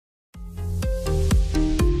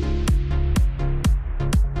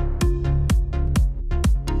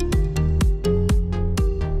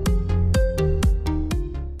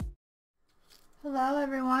Hello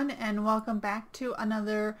everyone and welcome back to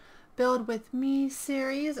another Build With Me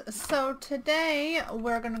series. So today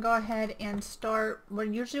we're going to go ahead and start,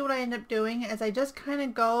 usually what I end up doing is I kind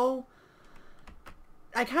of go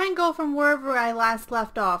from wherever I last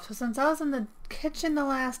left off. So since I was in the kitchen the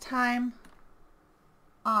last time,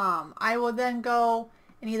 I will then go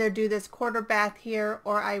and either do this quarter bath here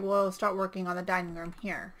or I will start working on the dining room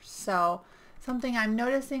here. So something I'm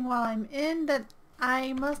noticing while I'm in that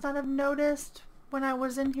I must not have noticed when I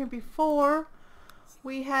was in here before,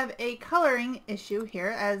 we have a coloring issue here,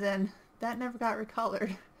 as in that never got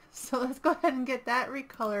recolored. So let's go ahead and get that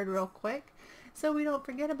recolored real quick so we don't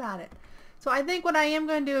forget about it. So I think what I am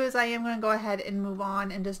going to do is I am going to go ahead and move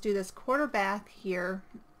on and just do this quarter bath here.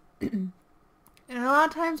 And a lot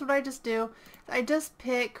of times what I just do is I just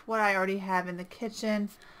pick what I already have in the kitchen.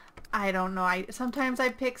 I don't know, sometimes I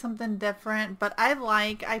pick something different, but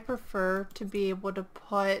I prefer to be able to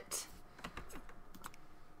put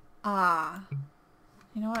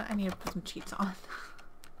you know what, I need to put some cheats on.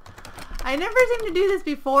 I never seem to do this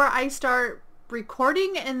before I start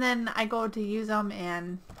recording and then I go to use them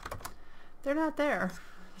and they're not there.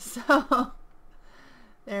 So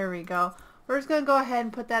there we go. We're just gonna go ahead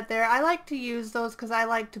and put that there. I like to use those because I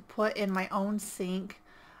like to put in my own sink.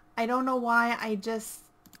 I don't know why, I just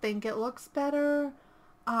think it looks better.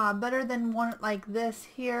 Better than one like this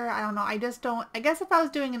here. I don't know, I just don't. I guess if I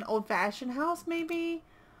was doing an old-fashioned house maybe,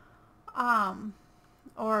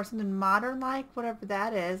 or something modern like whatever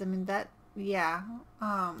that is, I mean that, yeah,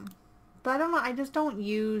 but I don't know, I just don't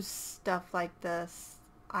use stuff like this.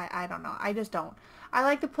 I don't know, I just don't. I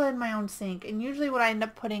like to put in my own sink, and usually what I end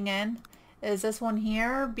up putting in is this one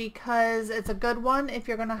here because it's a good one if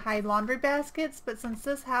you're going to hide laundry baskets, but since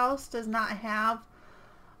this house does not have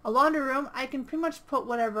a laundry room, I can pretty much put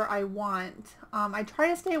whatever I want. I try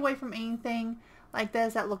to stay away from anything like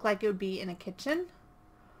this that look like it would be in a kitchen,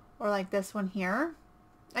 or like this one here.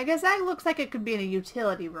 I guess that looks like it could be in a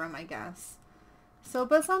utility room, I guess. So,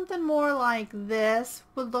 but something more like this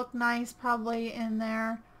would look nice probably in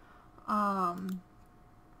there.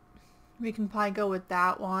 We can probably go with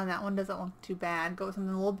that one. That one doesn't look too bad. Go with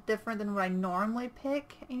something a little bit different than what I normally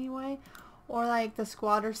pick anyway. Or like the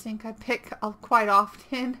squatter sink I pick quite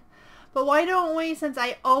often. But why don't we, since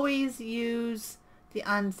I always use the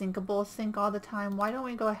unsinkable sink all the time, why don't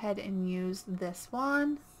we go ahead and use this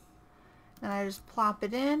one? And I just plop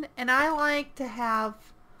it in. And I like to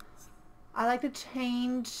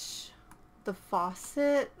change the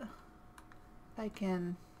faucet. If I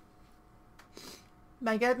can,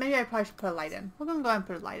 I guess maybe I probably should put a light in. We're going to go ahead and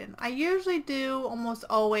put a light in. I usually do almost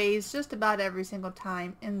always, just about every single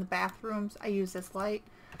time in the bathrooms, I use this light.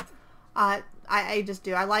 I just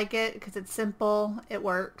do. I like it because it's simple. It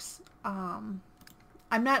works.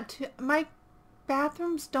 My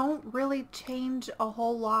bathrooms don't really change a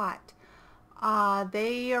whole lot.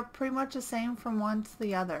 They are pretty much the same from one to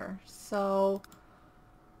the other. So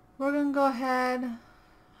we're going to go ahead.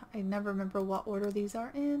 I never remember what order these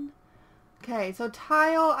are in. Okay, so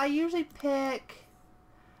tile, I usually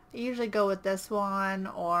go with this one,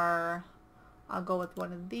 or I'll go with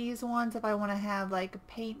one of these ones if I want to have like a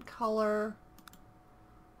paint color.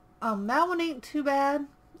 That one ain't too bad.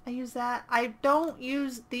 I use that. I don't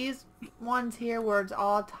use these ones here where it's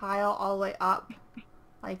all tile all the way up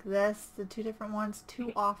like this, the two different ones,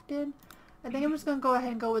 too often. I think I'm just going to go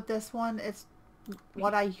ahead and go with this one. It's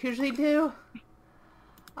what I usually do.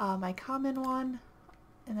 My common one.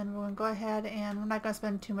 And then we're going to go ahead, and we're not going to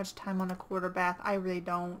spend too much time on a quarter bath. I really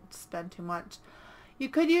don't spend too much. You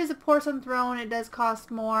could use a porcelain throne. It does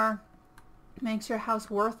cost more. Makes your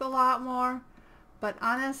house worth a lot more. But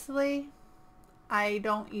honestly, I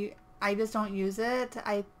just don't use it.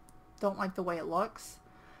 I don't like the way it looks.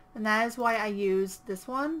 And that is why I use this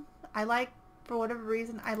one. For whatever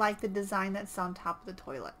reason, I like the design that's on top of the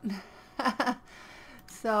toilet.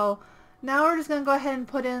 So now we're just going to go ahead and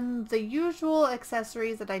put in the usual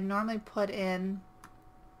accessories that I normally put in.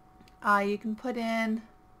 You can put in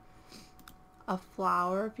a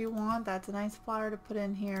flower if you want. That's a nice flower to put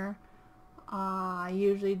in here. I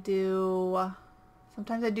usually do,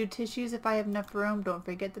 sometimes I do tissues if I have enough room. Don't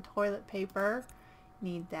forget the toilet paper.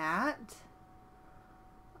 Need that.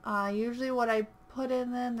 Usually what I put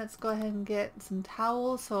in then, let's go ahead and get some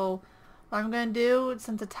towels. So what I'm going to do,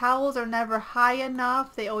 since the towels are never high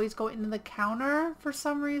enough, they always go into the counter for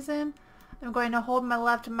some reason. I'm going to hold my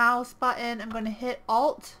left mouse button. I'm going to hit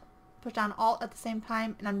Alt, push down Alt at the same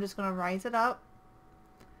time, and I'm just going to rise it up.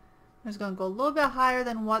 I'm just going to go a little bit higher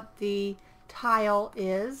than what the tile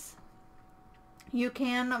is. You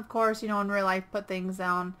can, of course, in real life put things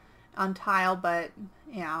down on tile, but,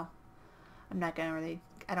 I'm not going to really,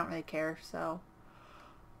 I don't really care, so.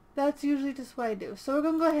 that's usually just what I do. So we're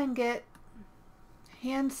going to go ahead and get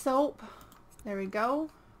hand soap. There we go.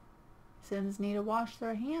 Sims need to wash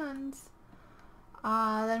their hands.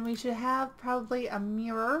 Then we should have probably a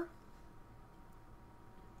mirror.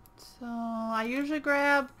 So I usually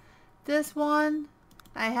grab this one.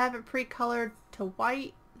 I have it pre-colored to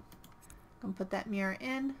white. I'm going to put that mirror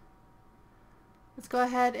in. Let's go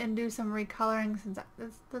ahead and do some recoloring since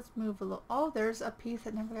let's move a little. Oh, there's a piece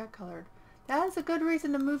that never got colored. That is a good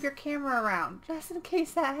reason to move your camera around, just in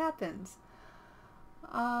case that happens.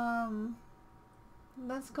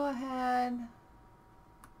 Let's go ahead.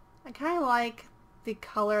 I kind of like the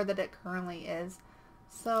color that it currently is.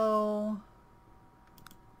 So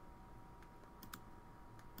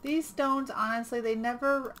these stones, honestly, they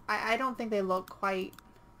never, I don't think they look quite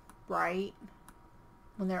right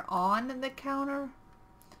when they're on the counter.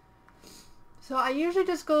 So I usually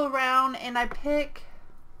just go around and I pick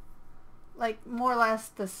like more or less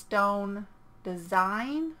the stone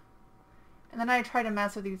design, and then I try to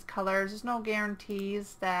mess with these colors. There's no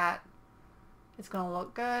guarantees that it's gonna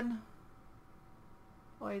look good.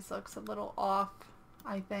 Always looks a little off,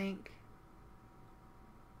 I think.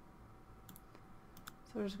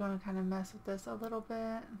 So we're just going to kind of mess with this a little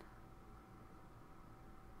bit.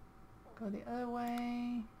 Go the other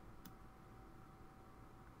way.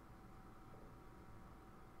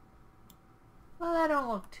 Well, that don't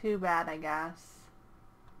look too bad, I guess.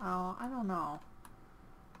 Oh, I don't know.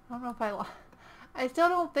 I don't know if I still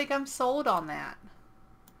don't think I'm sold on that.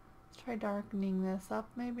 Let's try darkening this up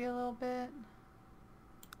maybe a little bit.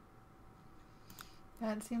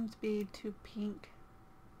 That seems to be too pink.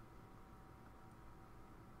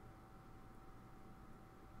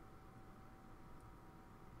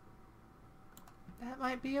 That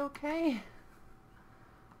might be okay.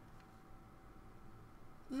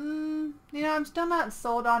 You know, I'm still not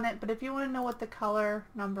sold on it, but if you want to know what the color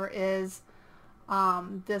number is,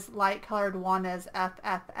 this light colored one is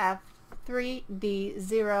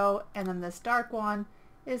FFF3D0, and then this dark one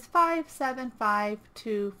is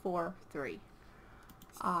 575243.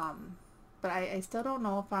 But I still don't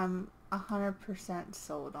know if I'm 100%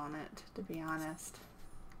 sold on it, to be honest.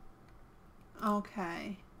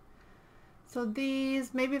 Okay. So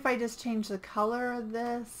these, maybe if I just change the color of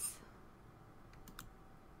this.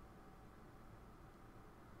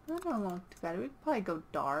 That don't look too bad. We could probably go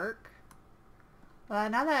dark.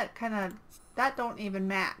 Now that kind of, that don't even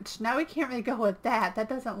match. Now we can't really go with that. That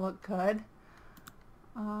doesn't look good.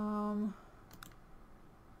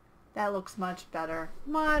 That looks much better.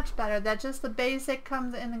 Much better. That just the basic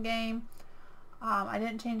comes in the game. I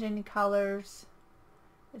didn't change any colors.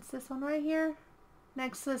 It's this one right here.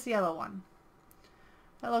 Next to this yellow one.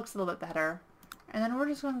 That looks a little bit better. And then we're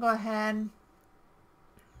just going to go ahead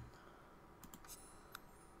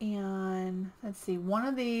and let's see, one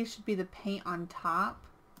of these should be the paint on top.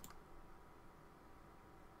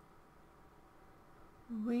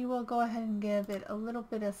 We will go ahead and give it a little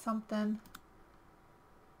bit of something.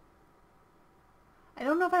 I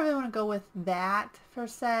don't know if I really want to go with that per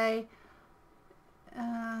se.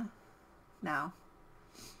 No.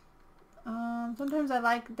 Sometimes I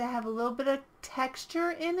like to have a little bit of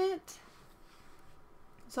texture in it.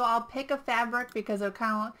 So I'll pick a fabric because it'll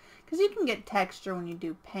kind of, because you can get texture when you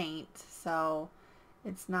do paint, so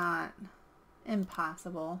it's not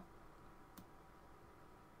impossible.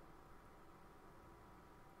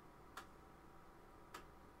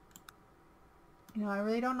 You know, I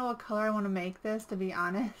really don't know what color I want to make this, to be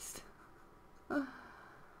honest.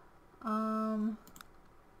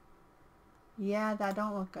 Yeah, that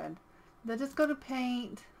don't look good. Let's just go to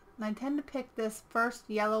paint, and I tend to pick this first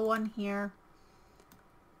yellow one here.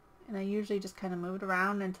 And I usually just kind of move it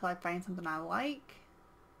around until I find something I like.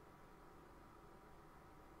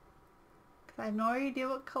 Because I have no idea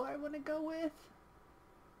what color I want to go with.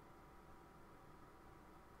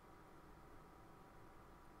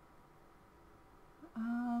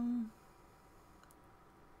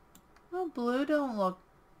 Well, blue don't look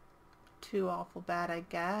too awful bad, I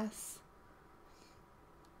guess.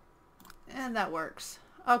 And that works.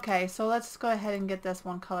 Okay, so let's go ahead and get this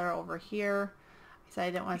one color over here. I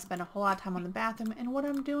didn't want to spend a whole lot of time on the bathroom, and what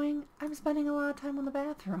I'm doing, I'm spending a lot of time on the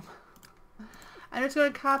bathroom. I'm just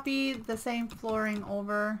going to copy the same flooring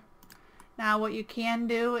over. Now what you can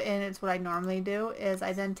do, and it's what I normally do, is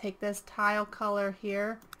I then take this tile color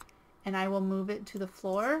here and I will move it to the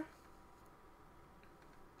floor,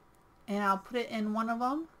 and I'll put it in one of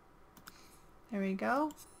them. There we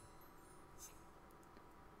go.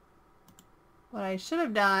 What I should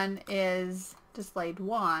have done is just laid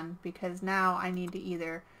one, because now I need to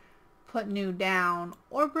either put new down,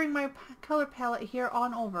 or bring my color palette here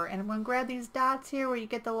on over, and I'm going to grab these dots here where you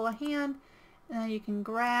get the little hand, and then you can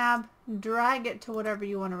grab, drag it to whatever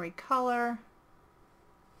you want to recolor,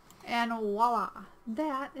 and voila,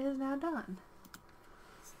 that is now done.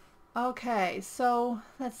 Okay, so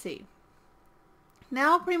let's see.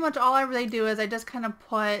 Now pretty much all I really do is I just kind of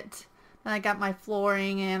put, and I got my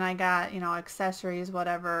flooring in, I got, you know, accessories,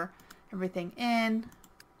 whatever, everything in.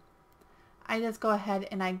 I just go ahead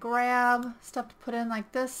and I grab stuff to put in,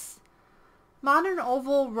 like this modern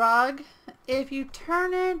oval rug. If you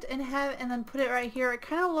turn it and then put it right here, it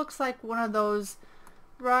kind of looks like one of those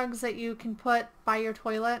rugs that you can put by your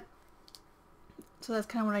toilet. So that's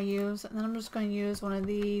kind of what I use. And then I'm just going to use one of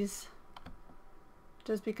these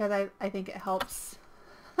just because I think it helps.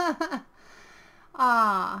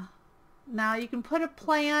 Now you can put a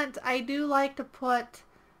plant. I do like to put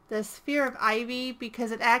the sphere of ivy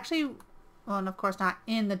because it actually, well, and of course not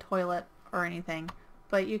in the toilet or anything,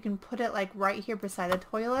 but you can put it like right here beside the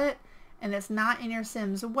toilet, and it's not in your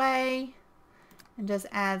Sim's way, and just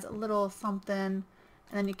adds a little something.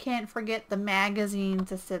 And then you can't forget the magazine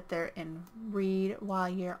to sit there and read while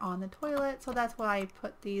you're on the toilet. So that's why I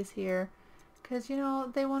put these here, because you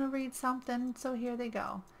know they want to read something, so here they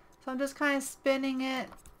go. So I'm just kind of spinning it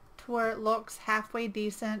to where it looks halfway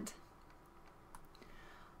decent.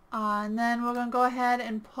 And then we're going to go ahead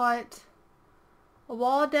and put a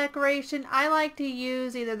wall decoration. I like to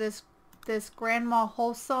use either this Grandma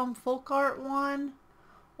Wholesome Folk Art one,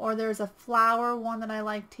 or there's a flower one that I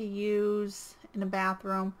like to use in the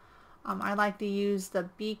bathroom. I like to use the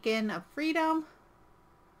Beacon of Freedom,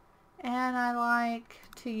 and I like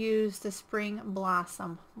to use the Spring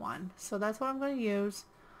Blossom one. So that's what I'm going to use.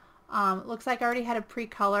 It looks like I already had a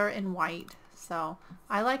pre-color in white, so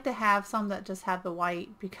I like to have some that just have the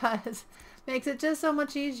white because it makes it just so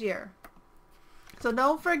much easier. So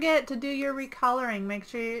don't forget to do your recoloring. Make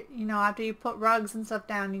sure you know, after you put rugs and stuff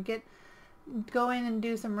down, you go in and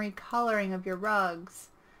do some recoloring of your rugs,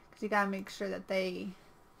 because you gotta make sure that they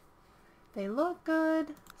look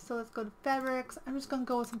good. So let's go to fabrics. I'm just gonna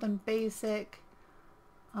go with something basic.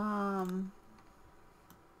 Just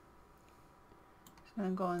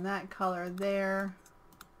gonna go in that color there.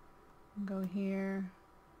 Go here.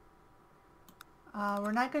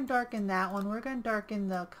 We're not going to darken that one. We're going to darken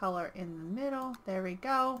the color in the middle. There we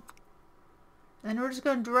go. And we're just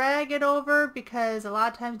going to drag it over, because a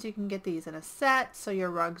lot of times you can get these in a set, so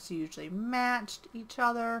your rugs usually matched each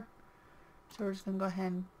other. So we're just going to go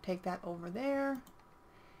ahead and take that over there.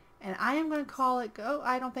 And I am going to call it, oh,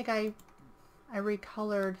 I don't think I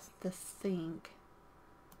recolored the sink.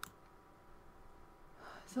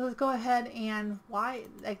 So let's go ahead and,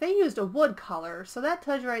 like they used a wood color, so that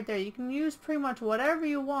tells you right there you can use pretty much whatever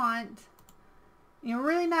you want. You're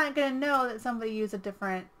really not going to know that somebody used a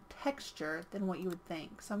different texture than what you would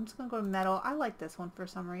think. So I'm just going to go to metal. I like this one for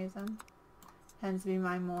some reason. Tends to be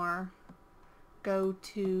my more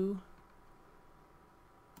go-to.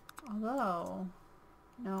 Although,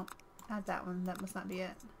 no, not that one. That must not be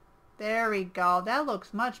it. There we go. That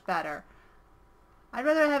looks much better. I'd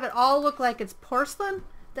rather have it all look like it's porcelain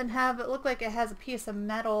than have it look like it has a piece of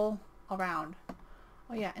metal around.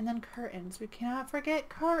 Oh yeah, and then curtains. We cannot forget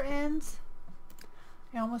curtains.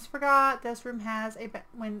 I almost forgot. This room has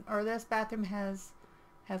this bathroom has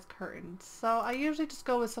curtains. So I usually just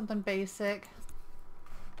go with something basic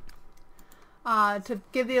to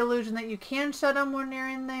give the illusion that you can shut them when you're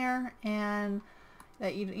in there, and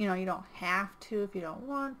that you know you don't have to if you don't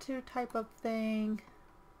want to, type of thing.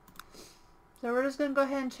 So we're just going to go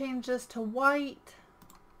ahead and change this to white.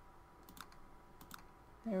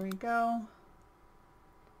 There we go.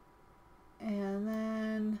 And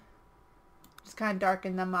then just kind of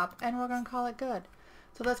darken them up, and we're going to call it good.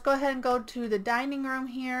 So let's go ahead and go to the dining room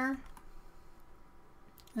here.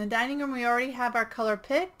 In the dining room we already have our color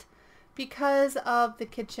picked because of the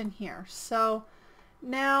kitchen here. So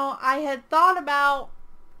now I had thought about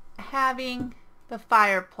having the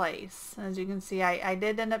fireplace. As you can see, I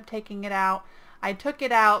did end up taking it out. I took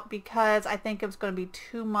it out because I think it was going to be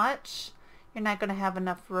too much. You're not going to have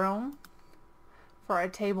enough room for a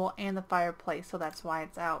table and the fireplace, so that's why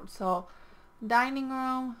it's out. So dining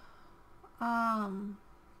room,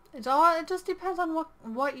 it just depends on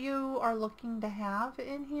what you are looking to have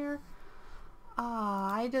in here.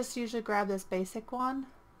 I just usually grab this basic one.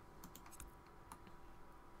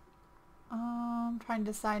 I'm trying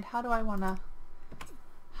to decide how do I want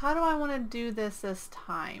to do this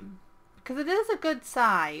time, because it is a good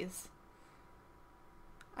size.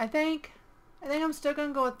 I think I'm still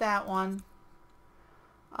gonna go with that one.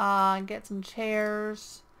 Get some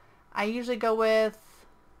chairs. I usually go with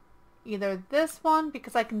either this one,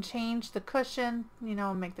 because I can change the cushion, you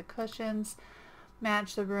know, make the cushions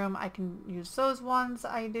match the room. I can use those ones.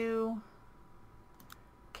 I do.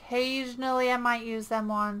 Occasionally I might use them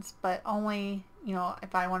ones, but only, you know,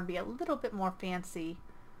 if I want to be a little bit more fancy.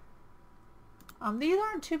 These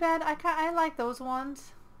aren't too bad. I like those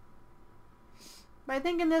ones. But I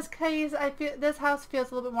think in this case, I feel this house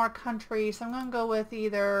feels a little bit more country, so I'm going to go with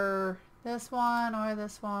either this one or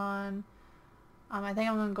this one. I think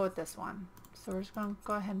I'm going to go with this one. So we're just going to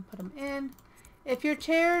go ahead and put them in. If your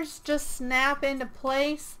chairs just snap into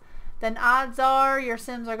place, then odds are your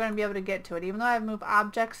Sims are going to be able to get to it. Even though I've moved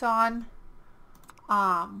objects on,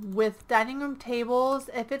 with dining room tables,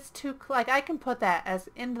 if it's too, like I can put that as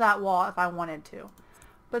into that wall if I wanted to.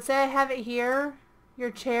 But say I have it here,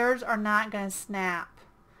 your chairs are not going to snap.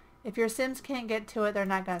 If your Sims can't get to it, they're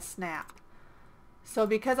not going to snap. So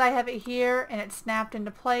because I have it here and it's snapped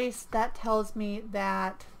into place, that tells me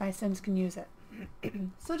that my Sims can use it.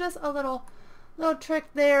 So just a little trick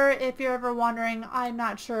there if you're ever wondering, I'm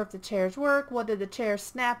not sure if the chairs work. Well, did the chairs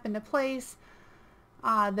snap into place?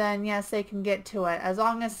 Then yes, they can get to it. As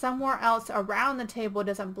long as somewhere else around the table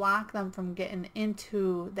doesn't block them from getting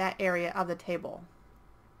into that area of the table.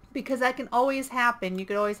 Because that can always happen. You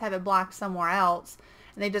could always have it blocked somewhere else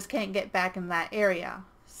and they just can't get back in that area.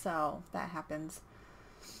 So that happens.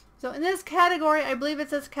 So in this category, I believe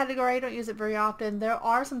it's this category. I don't use it very often. There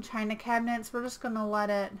are some china cabinets. We're just going to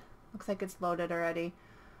let it, looks like it's loaded already.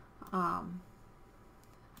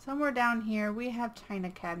 Somewhere down here we have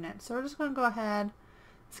china cabinets. So we're just going to go ahead.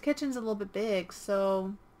 This kitchen's a little bit big,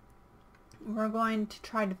 so we're going to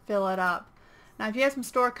try to fill it up. Now if you have some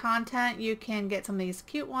store content, you can get some of these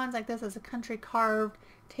cute ones like this as a country carved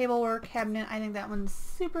tableware cabinet. I think that one's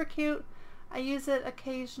super cute. I use it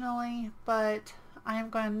occasionally, but I am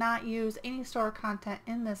going to not use any store content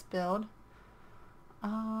in this build.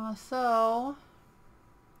 So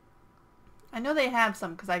I know they have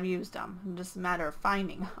some because I've used them. It's just a matter of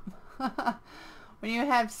finding them. When you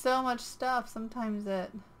have so much stuff, sometimes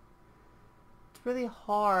it's really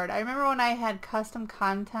hard. I remember when I had custom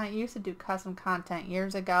content, I used to do custom content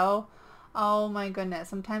years ago. Oh my goodness.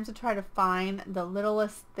 Sometimes I try to find the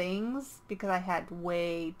littlest things because I had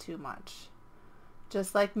way too much.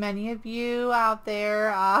 Just like many of you out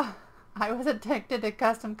there, I was addicted to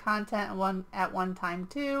custom content at one time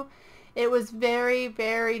too. It was very,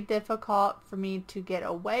 very difficult for me to get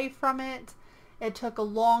away from it. It took a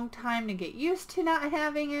long time to get used to not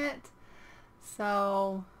having it.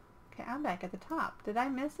 So, okay, I'm back at the top. Did I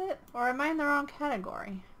miss it? Or am I in the wrong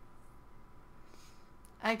category?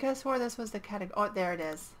 I could have swore this was the category. Oh, there it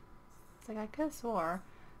is. It's like I could have swore.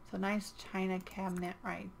 So nice china cabinet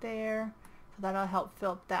right there. So that'll help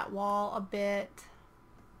fill up that wall a bit.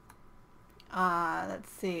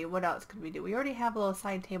 Let's see, what else could we do? We already have a little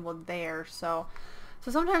side table there. So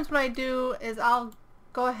sometimes what I do is I'll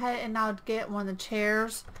go ahead and I'll get one of the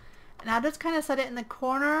chairs and I'll just kind of set it in the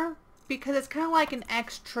corner because it's kind of like an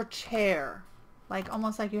extra chair. Like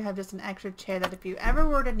almost like you have just an extra chair that if you ever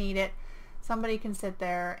were to need it, somebody can sit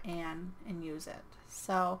there and use it.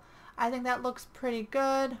 So I think that looks pretty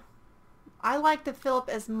good. I like to fill up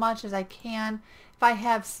as much as I can. If I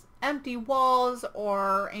have empty walls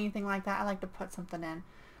or anything like that, I like to put something in.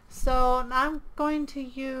 So now I'm going to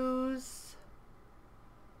use,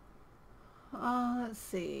 let's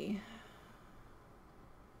see.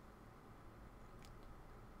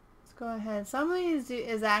 Let's go ahead. Some of these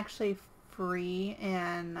is actually free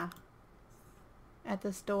and at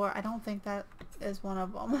the store. I don't think that is one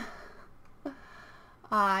of them.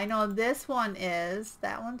 I know this one is.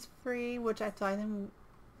 That one's free, which I think,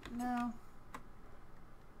 no.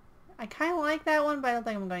 I kind of like that one, but I don't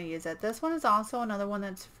think I'm going to use it. This one is also another one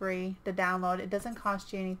that's free to download. It doesn't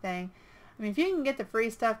cost you anything. I mean, if you can get the free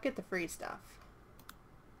stuff, get the free stuff.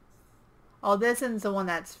 Oh, this is the one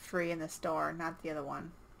that's free in the store, not the other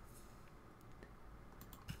one.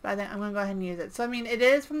 But I think I'm going to go ahead and use it. So, I mean, it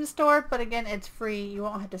is from the store, but again, it's free. You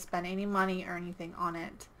won't have to spend any money or anything on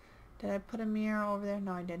it. Did I put a mirror over there?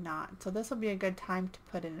 No, I did not. So this will be a good time to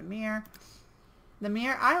put in a mirror. The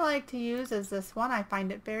mirror I like to use is this one. I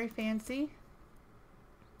find it very fancy.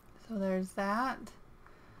 So there's that.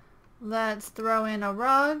 Let's throw in a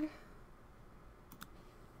rug.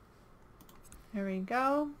 There we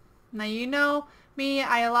go. Now you know me,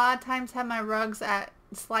 I a lot of times have my rugs at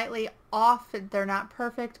slightly off. They're not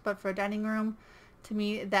perfect, but for a dining room, to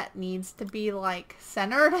me that needs to be like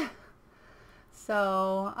centered.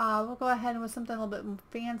 So we'll go ahead with something a little bit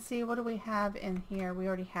fancy. What do we have in here? We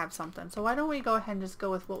already have something. So why don't we go ahead and just go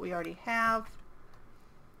with what we already have.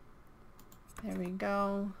 There we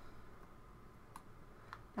go.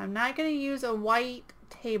 I'm not going to use a white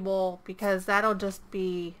table because that'll just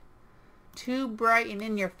be too bright and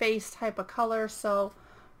in your face type of color. So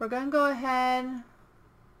we're going to go ahead.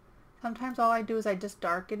 Sometimes all I do is I just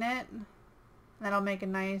darken it. That'll make a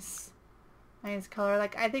nice color.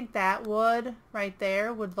 Like I think that wood right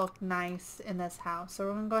there would look nice in this house. So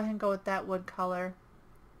we're going to go ahead and go with that wood color.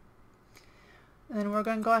 And then we're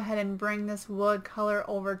going to go ahead and bring this wood color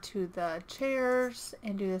over to the chairs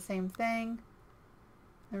and do the same thing.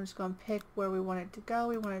 And we're just going to pick where we want it to go.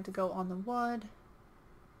 We want it to go on the wood.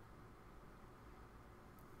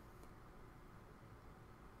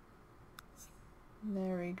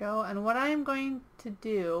 There we go. And what I'm going to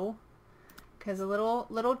do, because a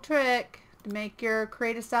little trick to make your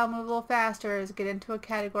creative style move a little faster, is get into a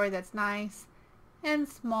category that's nice and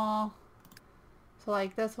small. So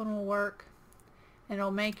like this one will work, and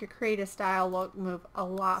it'll make your creative style move a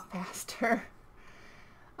lot faster.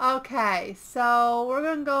 Okay, so we're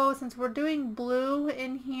gonna go, since we're doing blue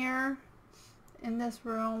in here in this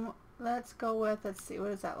room, let's go with, let's see,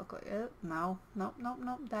 what does that look like? No, nope,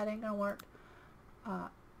 that ain't gonna work.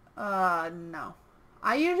 No.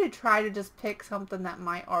 I usually try to just pick something that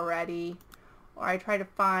might already, or I try to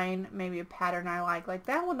find maybe a pattern I like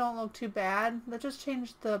that one don't look too bad. Let's just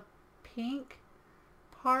change the pink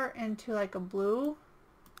part into like a blue.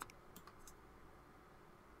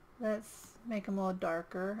 Let's make them a little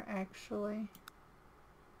darker actually.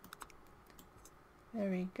 There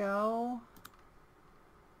we go.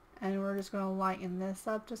 And we're just going to lighten this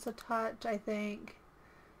up just a touch, I think.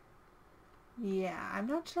 Yeah, I'm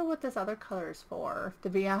not sure what this other color is for, to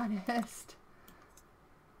be honest.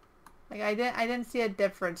 Like I didn't see a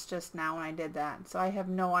difference just now when I did that, so I have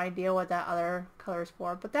no idea what that other color is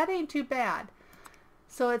for, but that ain't too bad.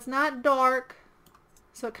 So it's not dark,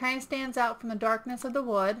 so it kind of stands out from the darkness of the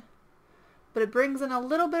wood, but it brings in a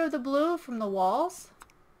little bit of the blue from the walls,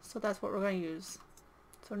 so that's what we're going to use.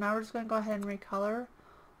 So now we're just going to go ahead and recolor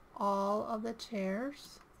all of the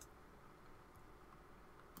chairs.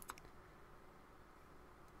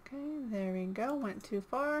 Okay, there we go. Went too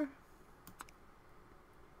far.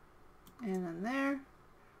 And then there.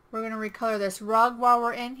 We're going to recolor this rug while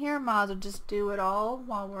we're in here. Might as well just do it all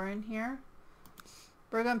while we're in here.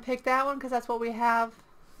 We're going to pick that one because that's what we have.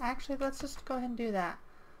 Actually, let's just go ahead and do that.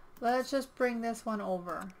 Let's just bring this one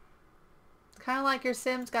over. It's kind of like your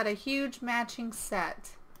Sims got a huge matching set.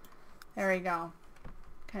 There we go.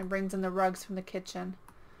 Kind of brings in the rugs from the kitchen.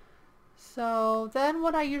 So then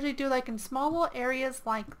what I usually do, like in small little areas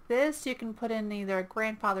like this, you can put in either a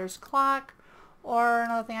grandfather's clock, or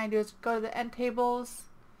another thing I do is go to the end tables,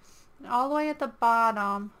 and all the way at the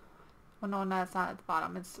bottom, well no, that's not at the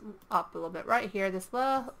bottom, it's up a little bit right here. This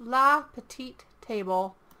La Petite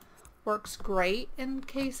table works great in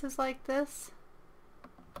cases like this.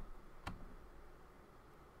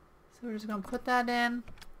 So we're just going to put that in,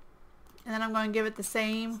 and then I'm going to give it the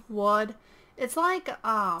same wood. It's like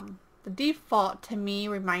the default to me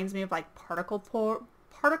reminds me of like particle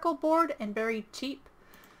board and very cheap.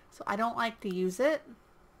 So I don't like to use it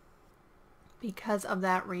because of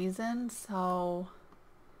that reason. So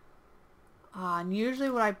and usually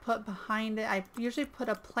what I put behind it, I usually put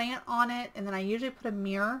a plant on it, and then I usually put a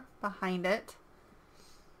mirror behind it.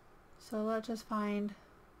 So let's just find,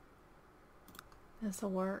 this will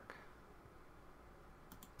work.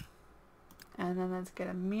 And then let's get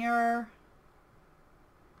a mirror.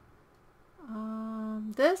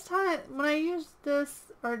 This time when I use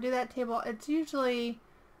this or do that table, it's usually,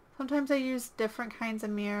 sometimes I use different kinds of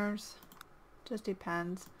mirrors. Just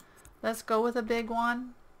depends. Let's go with a big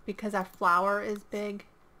one because our flower is big.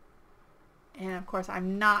 And of course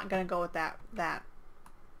I'm not going to go with that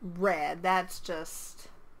red. That's just,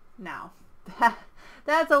 no.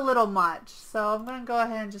 That's a little much. So I'm going to go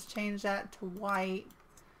ahead and just change that to white.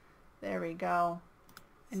 There we go.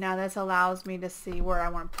 And now this allows me to see where I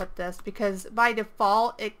want to put this, because by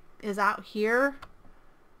default it is out here,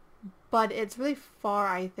 but it's really far,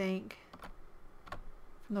 I think,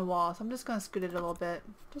 from the wall. So I'm just going to scoot it a little bit,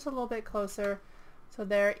 just a little bit closer. So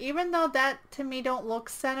there, even though that to me don't look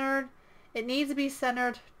centered, it needs to be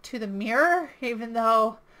centered to the mirror, even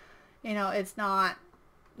though, you know, it's not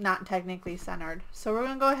technically centered. So we're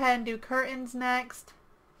going to go ahead and do curtains next.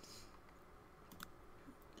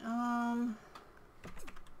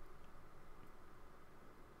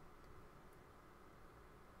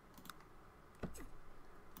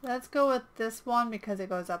 Let's go with this one because it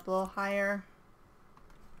goes up a little higher.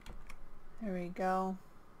 There we go.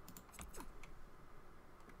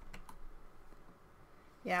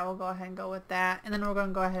 Yeah, we'll go ahead and go with that. And then we're going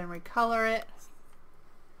to go ahead and recolor it.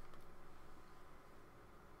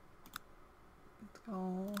 Let's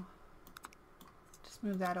go. Just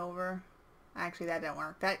move that over. Actually, that didn't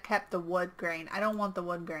work. That kept the wood grain. I don't want the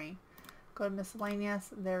wood grain. Go to miscellaneous.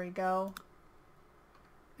 There we go.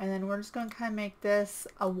 And then we're just going to kind of make this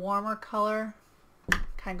a warmer color.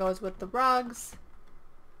 Kind of goes with the rugs.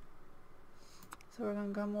 So we're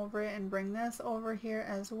going to come over it and bring this over here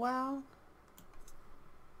as well.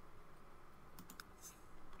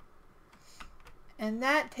 And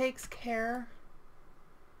that takes care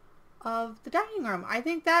of the dining room. I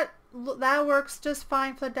think that works just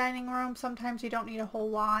fine for the dining room. Sometimes you don't need a whole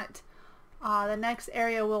lot. The next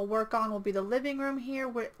area we'll work on will be the living room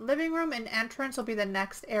here. Living room and entrance will be the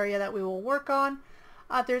next area that we will work on.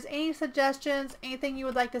 If there's any suggestions, anything you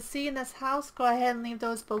would like to see in this house, go ahead and leave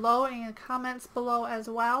those below in the comments below as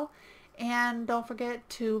well. And don't forget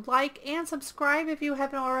to like and subscribe if you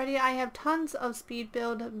haven't already. I have tons of speed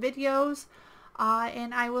build videos.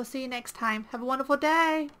 And I will see you next time. Have a wonderful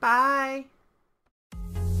day. Bye.